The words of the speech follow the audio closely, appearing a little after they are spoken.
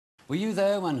Were you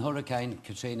there when Hurricane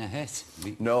Katrina hit?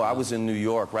 No, I was in New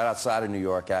York, right outside of New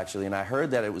York, actually, and I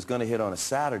heard that it was going to hit on a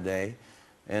Saturday,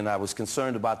 and I was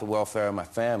concerned about the welfare of my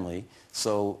family,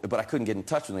 but I couldn't get in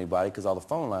touch with anybody because all the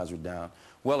phone lines were down.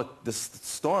 Well, the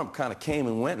storm kind of came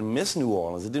and went and missed New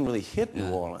Orleans. It didn't really hit New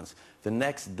Orleans. The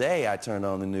next day, I turned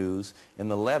on the news,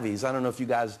 and the levees, I don't know if you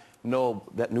guys know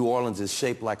that New Orleans is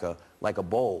shaped like a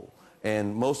bowl.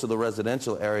 And most of the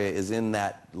residential area is in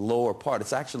that lower part.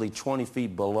 It's actually 20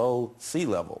 feet below sea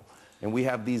level. And we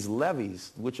have these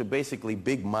levees, which are basically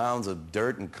big mounds of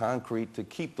dirt and concrete to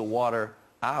keep the water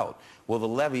out. Well, the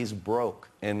levees broke,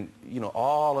 and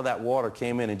all of that water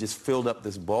came in and just filled up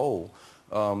this bowl.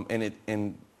 And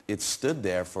it stood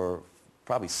there for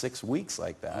probably 6 weeks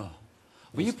like that. Oh.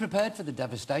 Were you prepared for the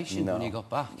devastation when you got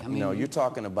back? I mean, no, you're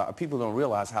talking about, people don't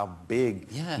realize how big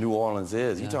New Orleans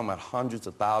is. You're talking about hundreds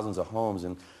of thousands of homes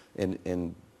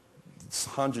and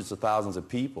hundreds of thousands of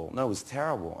people. No, it was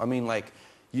terrible. I mean, like,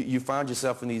 you find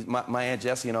yourself in these, my Aunt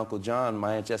Jessie and Uncle John,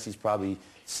 my Aunt Jessie's probably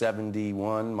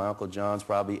 71, my Uncle John's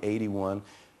probably 81,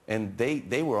 and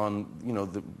they were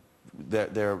on,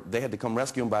 they had to come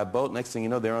rescue them by boat. Next thing you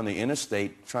know, they're on the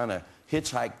interstate trying to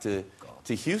hitchhike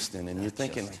to Houston, and you're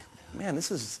thinking, man,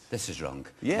 this is wrong.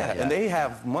 Yeah, and they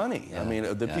have money. I mean,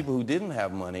 the people who didn't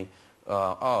have money,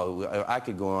 I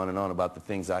could go on and on about the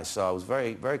things I saw. It was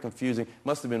very, very confusing.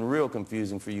 Must have been real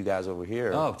confusing for you guys over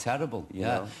here. Oh, terrible, you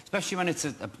know? Especially when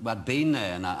I'd been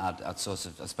there and I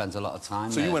spent a lot of time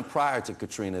there. So you went prior to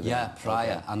Katrina then? Yeah,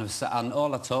 prior. Okay. And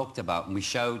all I talked about, and we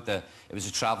showed it was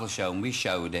a travel show, and we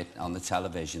showed it on the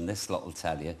television, this lot will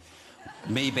tell you.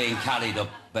 Me being carried up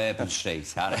Bourbon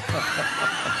Street, Harry.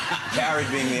 Carried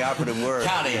being the operative word.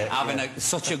 Carried, having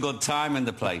such a good time in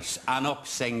the place. And up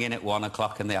singing at 1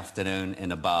 o'clock in the afternoon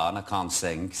in a bar, and I can't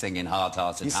singing Hard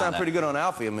Hearted. You sound pretty good on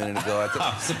Alfie a minute ago.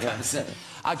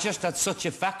 I just had such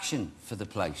affection for the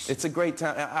place. It's a great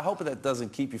time. I hope that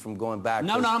doesn't keep you from going back.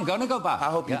 No, I'm going to go back.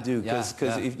 I hope you do, because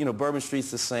Bourbon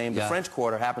Street's the same. The French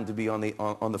Quarter happened to be on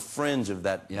the fringe of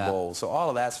that bowl, so all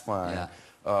of that's fine.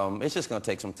 It's just going to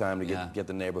take some time to get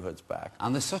the neighborhoods back.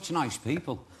 And they're such nice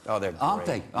people. Oh, they're great. Aren't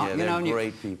they? Yeah, they're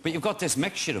great people. But you've got this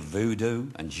mixture of voodoo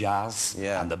and jazz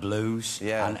and the blues.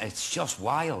 Yeah. And it's just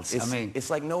wild. I mean,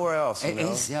 it's like nowhere else. It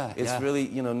is, It's really,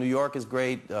 New York is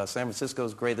great. San Francisco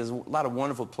is great. There's a lot of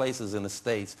wonderful places in the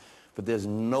States, but there's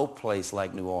no place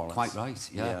like New Orleans. Quite right,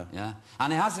 yeah.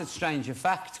 And it has a strange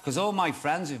effect, because all my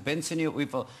friends who've been to New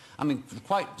York,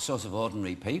 quite sort of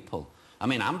ordinary people. I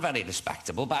mean, I'm very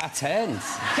respectable, but I turned.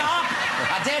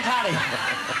 I did, Harry.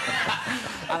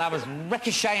 And I was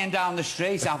ricocheting down the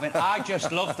street. I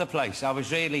just loved the place. I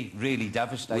was really, really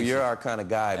devastated. Well, you're our kind of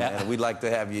guy, man. We'd like to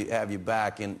have you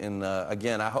back. And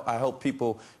again, I hope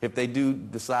people, if they do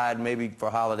decide maybe for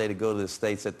a holiday to go to the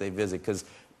States, that they visit, because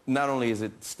not only is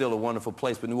it still a wonderful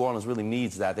place, but New Orleans really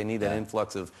needs that. They need that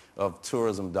influx of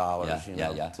tourism dollars.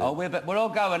 Oh, we're all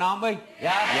going, aren't we?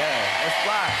 Yeah, let's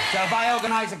fly. So if I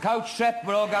organise a coach trip,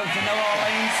 we're all going to New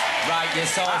Orleans. Right, you're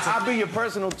sorted. I'll be your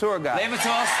personal tour guide. Leave it to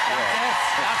us.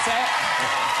 That's it.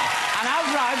 And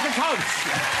I'll drive the coach.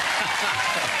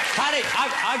 Harry,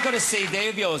 I've got a CD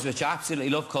of yours which I absolutely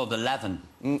love called 11.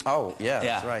 That's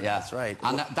right. That's right.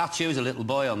 And that's you as a little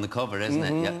boy on the cover, isn't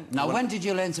it? Yeah. Now, when did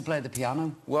you learn to play the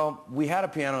piano? Well, we had a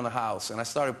piano in the house, and I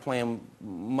started playing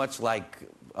much like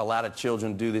a lot of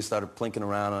children do. They started plinking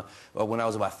around when I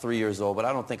was about 3 years old, but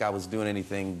I don't think I was doing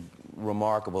anything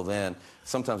remarkable then.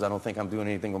 Sometimes I don't think I'm doing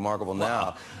anything remarkable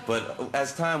now. But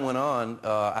as time went on,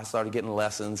 I started getting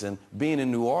lessons, and being in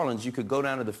New Orleans, you could go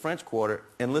down to the French Quarter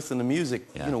and listen to music,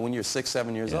 when you're 6,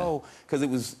 7 years old,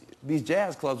 because these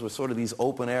jazz clubs were sort of these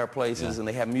open-air places, and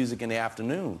they had music in the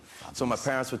afternoon. So my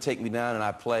parents would take me down, and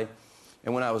I'd play.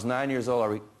 And when I was 9 years old,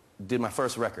 I did my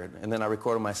first record, and then I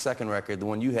recorded my second record, the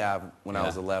one you have, when I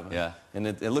was 11.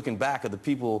 And looking back at the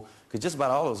people, because just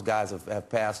about all those guys have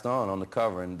passed on the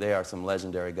cover, and they are some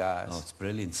legendary guys. Oh, it's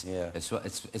brilliant. Yeah.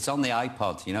 It's on the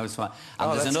iPod, It's fun.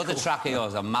 And there's another track of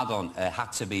yours I'm mad on,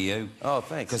 Had to Be You. Oh,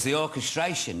 thanks. Because the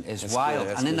orchestration is wild.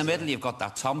 And in the middle, you've got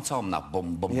that tom-tom, that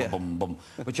bum, bum, bum, bum,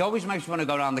 which always makes you want to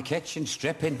go around the kitchen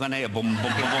stripping when they hear bum,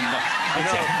 bum, bum, bum.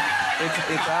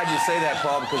 It's odd you say that,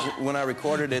 Paul, because when I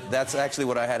recorded it, that's actually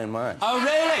what I had in mind. Oh,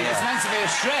 really? It's meant to be a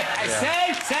strip.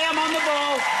 Say I'm on the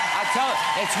ball. I tell you,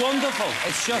 it's wonderful.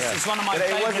 It's just, it's one of my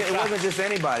favourite tracks. It wasn't just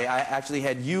anybody. I actually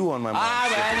had you on my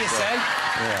mind. Well, you see.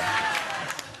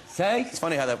 See? It's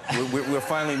funny how we're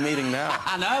finally meeting now.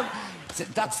 I know.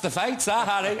 That's the fate,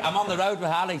 Harry. I'm on the road with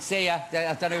Harry. See ya.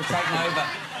 I don't know who's taking over.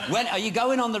 When are you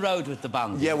going on the road with the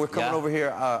band? Yeah, we're coming over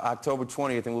here October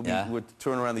 20th, and we're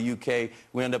touring around the UK.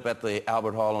 We end up at the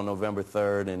Albert Hall on November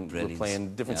 3rd, and we're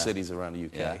playing different cities around the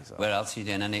UK. Yeah. So. Where else are you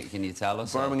doing? Any, can you tell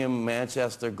us? Birmingham,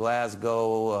 Manchester,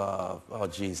 Glasgow. Oh,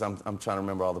 geez, I'm trying to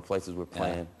remember all the places we're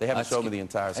playing. They haven't showed me the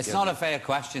entire schedule. It's not a fair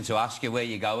question to ask you where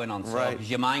you're going on tour, because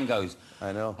your mind goes,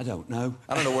 I know. I don't know.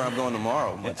 I don't know where I'm going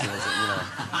tomorrow. Much as, you know.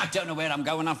 I don't know where I'm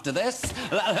going after this.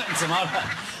 Tomorrow.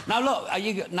 Now, look, are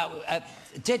you... Now,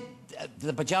 did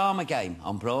the Pyjama Game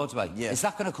on Broadway, is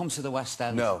that going to come to the West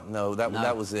End? No,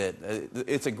 that was it.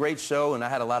 It's a great show, and I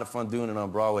had a lot of fun doing it on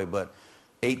Broadway, but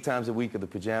 8 times a week of the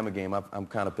Pyjama Game, I'm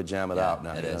kind of pajamaed out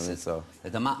now. It is. I mean? So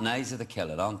the matinees are the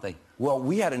killer, aren't they? Well,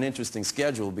 we had an interesting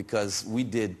schedule because we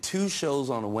did 2 shows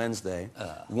on a Wednesday,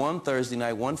 1 Thursday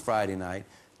night, 1 Friday night,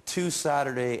 2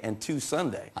 Saturday, and 2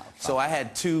 Sunday. So I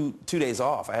had two days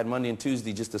off. I had Monday and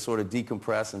Tuesday just to sort of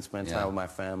decompress and spend time with my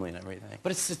family and everything.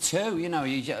 But it's the two, you know,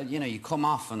 you come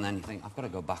off and then you think, I've got to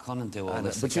go back on and do all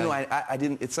this But again. you know, I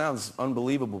didn't, it sounds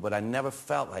unbelievable, but I never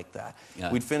felt like that.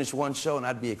 We'd finish one show and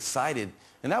I'd be excited.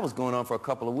 And that was going on for a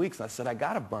couple of weeks. And I said, I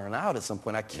got to burn out at some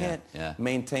point. I can't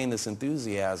maintain this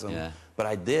enthusiasm. But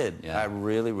I did. I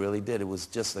really, really did. It was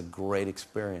just a great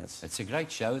experience. It's a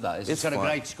great show, that is. It's got a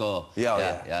great score.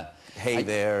 Yeah. Hey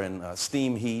There and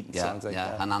Steam Heat and songs like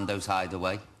that. Hernando's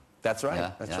Hideaway. That's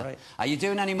right. That's right. Are you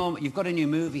doing any more? You've got a new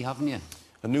movie, haven't you?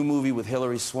 A new movie with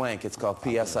Hilary Swank. It's called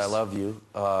P.S. I Love You.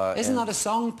 Isn't that a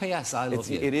song, P.S. I Love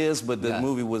You? It is, but the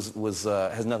movie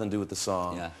has nothing to do with the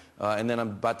song. And then I'm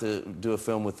about to do a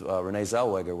film with Renee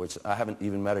Zellweger, which I haven't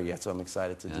even met her yet, so I'm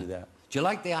excited to do that. Do you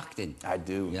like the acting? I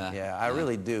do. Yeah, I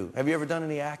really do. Have you ever done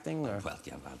any acting? Or? Well,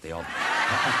 yeah, the odd.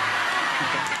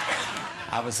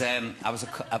 I was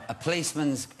a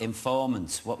policeman's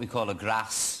informant, what we call a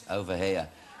grass over here,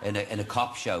 in a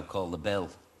cop show called The Bill.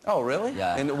 Oh, really?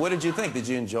 Yeah. And what did you think? Did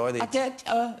you enjoy the... I did,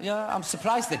 yeah. I'm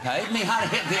surprised they paid me. And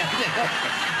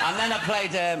then I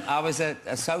played... I was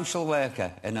a social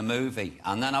worker in a movie,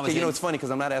 and then I was... You know, it's funny,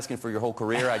 because I'm not asking for your whole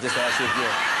career. I just asked you if you...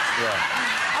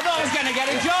 I thought I was going to get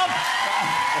a job.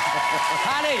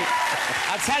 Harry,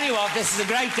 I tell you what, this is a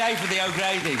great day for the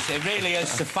O'Grady's. It really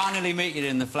is, to finally meet you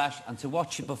in the flesh and to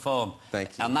watch you perform.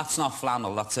 Thank you. And that's not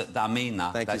flannel, I mean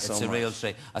that. Thank you so much. It's a real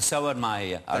treat. I so admire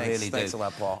you, I really do. Thanks a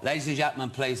lot, Paul. Ladies and gentlemen,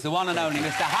 please, the one and only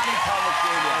Mr. Harry Connick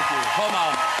Jr. Thank you. Come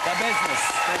on, the business.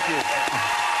 Thank you.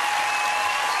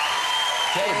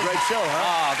 What a great show, huh?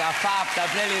 Oh, they're fab,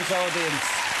 they're brilliant audience.